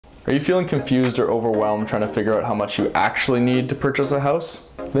Are you feeling confused or overwhelmed trying to figure out how much you actually need to purchase a house?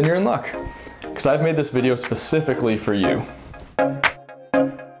 Then you're in luck, because I've made this video specifically for you.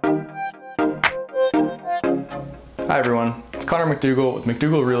 Hi everyone, it's Connor MacDougall with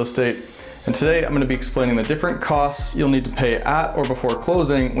MacDougall Real Estate, and today I'm going to be explaining the different costs you'll need to pay at or before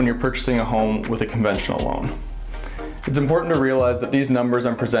closing when you're purchasing a home with a conventional loan. It's important to realize that these numbers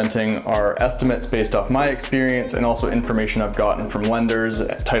I'm presenting are estimates based off my experience and also information I've gotten from lenders,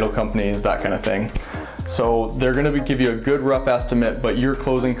 title companies, that kind of thing. So they're going to give you a good rough estimate, but your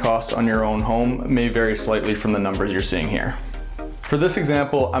closing costs on your own home may vary slightly from the numbers you're seeing here. For this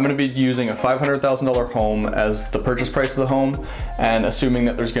example, I'm going to be using a $500,000 home as the purchase price of the home and assuming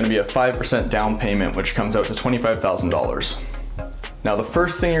that there's going to be a 5% down payment, which comes out to $25,000. Now the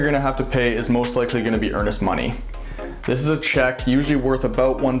first thing you're going to have to pay is most likely going to be earnest money. This is a check usually worth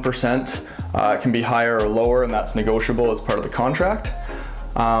about 1%. It can be higher or lower, and that's negotiable as part of the contract.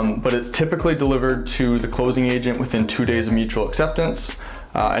 But it's typically delivered to the closing agent within 2 days of mutual acceptance,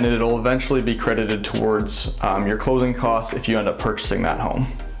 and it'll eventually be credited towards your closing costs if you end up purchasing that home.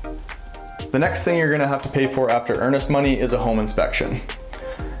 The next thing you're going to have to pay for after earnest money is a home inspection.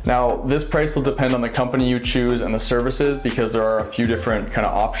 Now, this price will depend on the company you choose and the services because there are a few different kind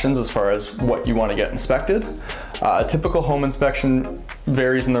of options as far as what you want to get inspected. A typical home inspection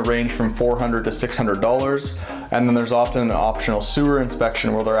varies in the range from $400 to $600, and then there's often an optional sewer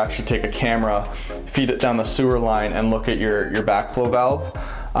inspection where they'll actually take a camera, feed it down the sewer line, and look at your backflow valve.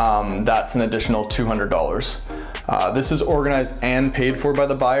 That's an additional $200. This is organized and paid for by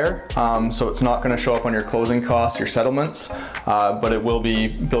the buyer, so it's not going to show up on your closing costs, your settlements, but it will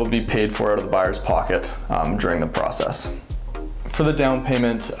be paid for out of the buyer's pocket during the process. For the down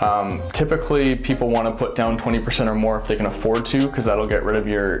payment, typically people want to put down 20% or more if they can afford to, because that'll get rid of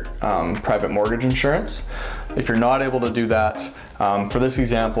your private mortgage insurance. If you're not able to do that, for this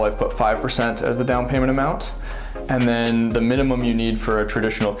example, I've put 5% as the down payment amount, and then the minimum you need for a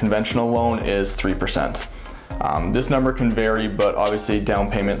traditional conventional loan is 3%. This number can vary, but obviously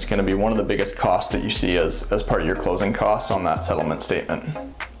down payment is going to be one of the biggest costs that you see as part of your closing costs on that settlement statement.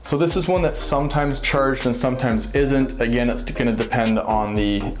 So this is one that's sometimes charged and sometimes isn't. Again, it's going to depend on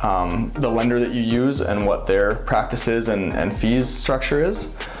the lender that you use and what their practices and fees structure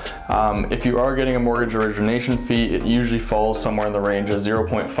is. If you are getting a mortgage origination fee, it usually falls somewhere in the range of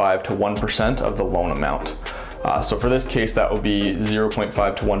 0.5 to 1% of the loan amount. So for this case, that would be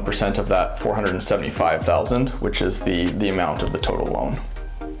 0.5 to 1% of that $475,000, which is the amount of the total loan.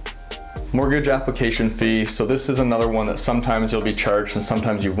 Mortgage application fee. So this is another one that sometimes you'll be charged and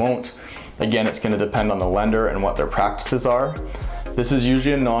sometimes you won't. Again, it's going to depend on the lender and what their practices are. This is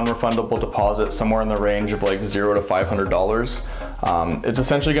usually a non-refundable deposit, somewhere in the range of like $0 to $500. It's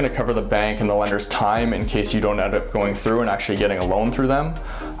essentially going to cover the bank and the lender's time in case you don't end up going through and actually getting a loan through them.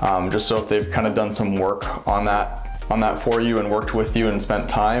 Just so if they've kind of done some work on that for you and worked with you and spent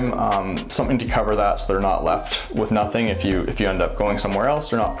time, something to cover that so they're not left with nothing if you end up going somewhere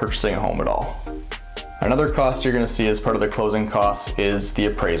else or not purchasing a home at all. Another cost you're going to see as part of the closing costs is the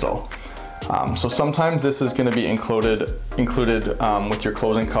appraisal. So sometimes this is going to be included with your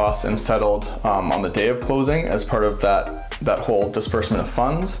closing costs and settled on the day of closing as part of that whole disbursement of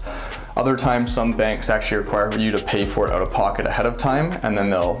funds. Other times, some banks actually require you to pay for it out of pocket ahead of time, and then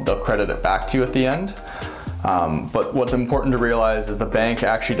they'll credit it back to you at the end. But what's important to realize is the bank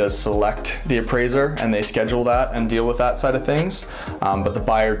actually does select the appraiser and they schedule that and deal with that side of things, but the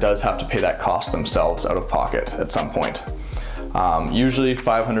buyer does have to pay that cost themselves out of pocket at some point. Usually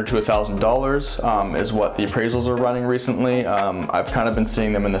 $500 to $1,000 is what the appraisals are running recently. I've kind of been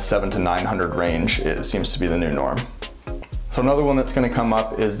seeing them in the $700 to $900 range. It seems to be the new norm. So another one that's going to come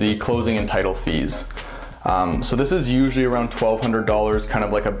up is the closing and title fees. So this is usually around $1,200, kind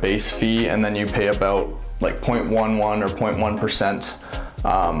of like a base fee, and then you pay about like 0.11 or 0.1%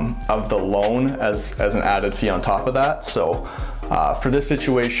 of the loan as an added fee on top of that. So for this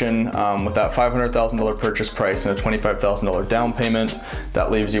situation, with that $500,000 purchase price and a $25,000 down payment,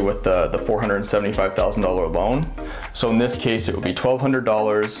 that leaves you with the $475,000 loan. So in this case, it would be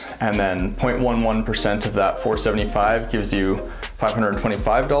 $1,200, and then 0.11% of that $475 gives you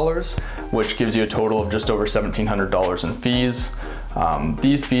 $525, which gives you a total of just over $1,700 in fees.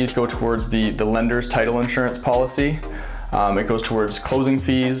 These fees go towards the lender's title insurance policy. It goes towards closing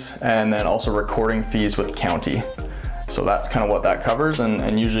fees and then also recording fees with the county. So that's kind of what that covers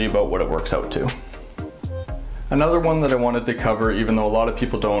and usually about what it works out to. Another one that I wanted to cover, even though a lot of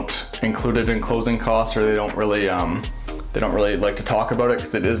people don't include it in closing costs or they don't really like to talk about it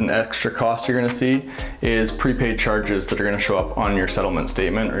because it is an extra cost you're going to see, is prepaid charges that are going to show up on your settlement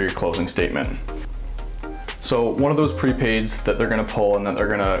statement or your closing statement. So one of those prepaids that they're gonna pull and that they're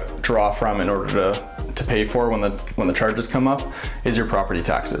gonna draw from in order to pay for when the charges come up is your property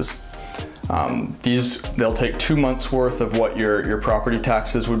taxes. They'll take 2 months worth of what your property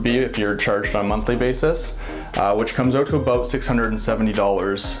taxes would be if you're charged on a monthly basis, which comes out to about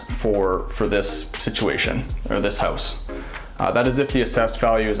 $670 for this situation, or this house. That is if the assessed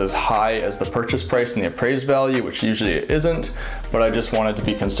value is as high as the purchase price and the appraised value, which usually it isn't, but I just wanted to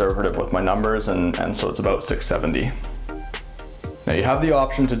be conservative with my numbers, and so it's about $670. Now you have the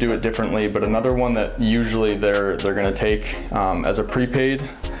option to do it differently, but another one that usually they're gonna take as a prepaid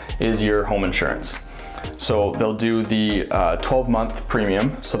is your home insurance. So they'll do the 12-month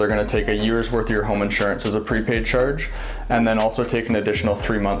premium, so they're gonna take a year's worth of your home insurance as a prepaid charge, and then also take an additional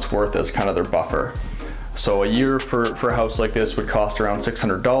 3 months worth as kind of their buffer. So a year for a house like this would cost around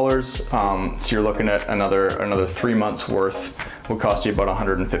 $600, so you're looking at another 3 months worth would cost you about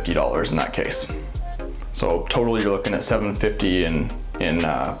 $150 in that case. So total you're looking at $750 in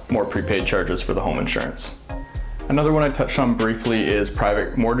more prepaid charges for the home insurance. Another one I touched on briefly is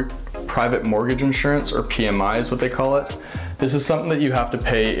private mortgage insurance, or PMI is what they call it. This is something that you have to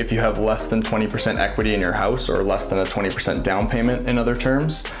pay if you have less than 20% equity in your house, or less than a 20% down payment in other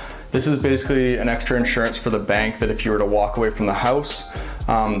terms. This is basically an extra insurance for the bank that if you were to walk away from the house,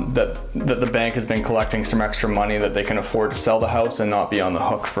 that the bank has been collecting some extra money that they can afford to sell the house and not be on the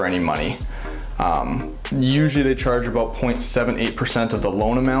hook for any money. Usually they charge about 0.78% of the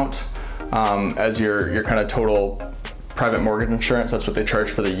loan amount as your kind of total private mortgage insurance. That's what they charge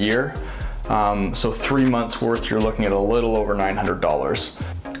for the year. So 3 months worth, you're looking at a little over $900.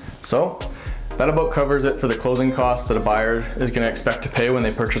 So that about covers it for the closing costs that a buyer is going to expect to pay when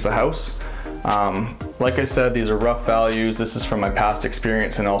they purchase a house. Like I said, these are rough values. This is from my past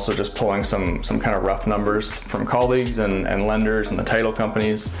experience, and also just pulling some kind of rough numbers from colleagues and lenders and the title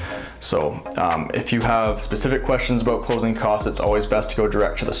companies. So if you have specific questions about closing costs, it's always best to go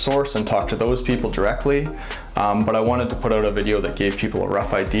direct to the source and talk to those people directly. But I wanted to put out a video that gave people a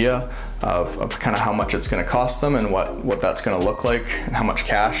rough idea of kind of how much it's going to cost them, and what that's going to look like, and how much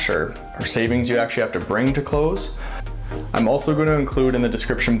cash or savings you actually have to bring to close. I'm also going to include in the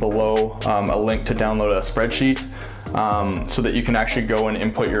description below a link to download a spreadsheet so that you can actually go and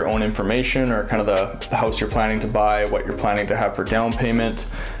input your own information, or kind of the house you're planning to buy, what you're planning to have for down payment.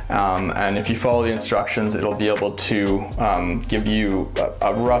 And if you follow the instructions, it'll be able to give you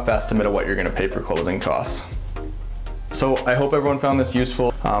a rough estimate of what you're going to pay for closing costs. So I hope everyone found this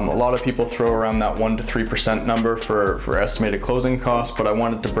useful. A lot of people throw around that 1 to 3% number for estimated closing costs, but I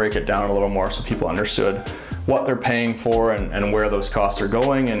wanted to break it down a little more so people understood what they're paying for and where those costs are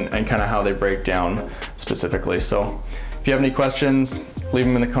going, and kind of how they break down specifically. So if you have any questions, leave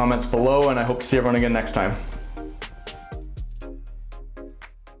them in the comments below, and I hope to see everyone again next time.